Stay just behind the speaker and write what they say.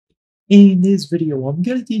In this video, I'm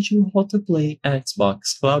gonna teach you how to play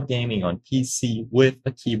Xbox Cloud Gaming on PC with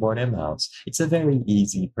a keyboard and mouse. It's a very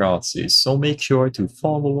easy process, so make sure to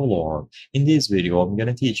follow along. In this video, I'm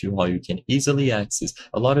gonna teach you how you can easily access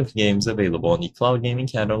a lot of games available on the Cloud Gaming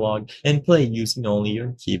catalog and play using only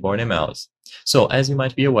your keyboard and mouse. So, as you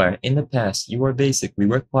might be aware, in the past, you were basically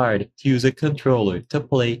required to use a controller to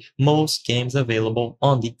play most games available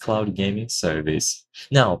on the Cloud Gaming service.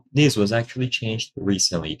 Now, this was actually changed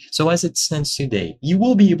recently, so as it stands today, you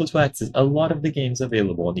will be able to access a lot of the games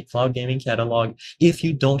available on the Cloud Gaming catalog if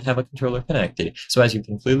you don't have a controller connected. So as you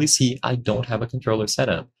can clearly see, I don't have a controller set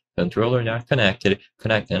up. Controller not connected,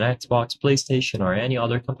 connect an Xbox, PlayStation, or any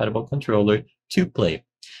other compatible controller to play.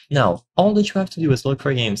 Now, all that you have to do is look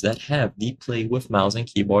for games that have the play with mouse and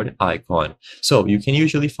keyboard icon. So you can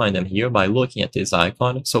usually find them here by looking at this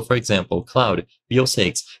icon. So for example, Cloud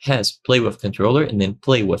BO6 has play with controller and then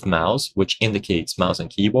play with mouse, which indicates mouse and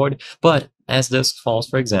keyboard, but as this Falls,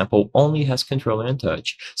 for example, only has controller and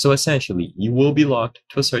touch. So essentially, you will be locked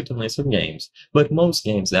to a certain list of games, but most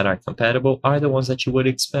games that are compatible are the ones that you would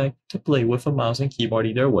expect to play with a mouse and keyboard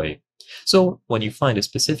either way. So when you find a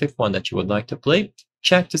specific one that you would like to play,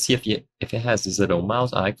 check to see if it has this little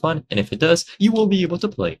mouse icon, and if it does, you will be able to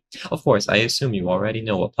play. Of course, I assume you already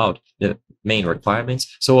know about the main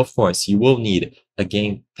requirements, so of course you will need a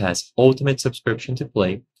Game Pass Ultimate subscription to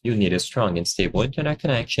play, you need a strong and stable internet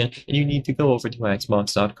connection, and you need to go over to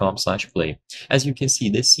xbox.com/play. As you can see,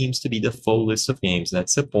 this seems to be the full list of games that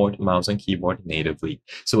support mouse and keyboard natively.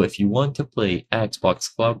 So if you want to play Xbox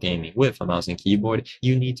Cloud Gaming with a mouse and keyboard,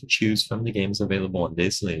 you need to choose from the games available on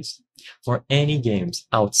this list. For any games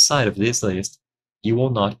outside of this list, you will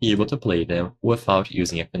not be able to play them without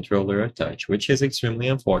using a controller or touch, which is extremely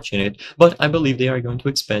unfortunate, but I believe they are going to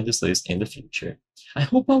expand this list in the future. I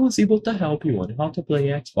hope I was able to help you on how to play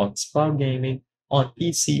Xbox Cloud Gaming on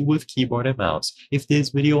PC with keyboard and mouse. If this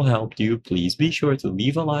video helped you, please be sure to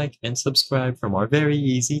leave a like and subscribe for more very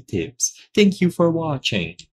easy tips. Thank you for watching.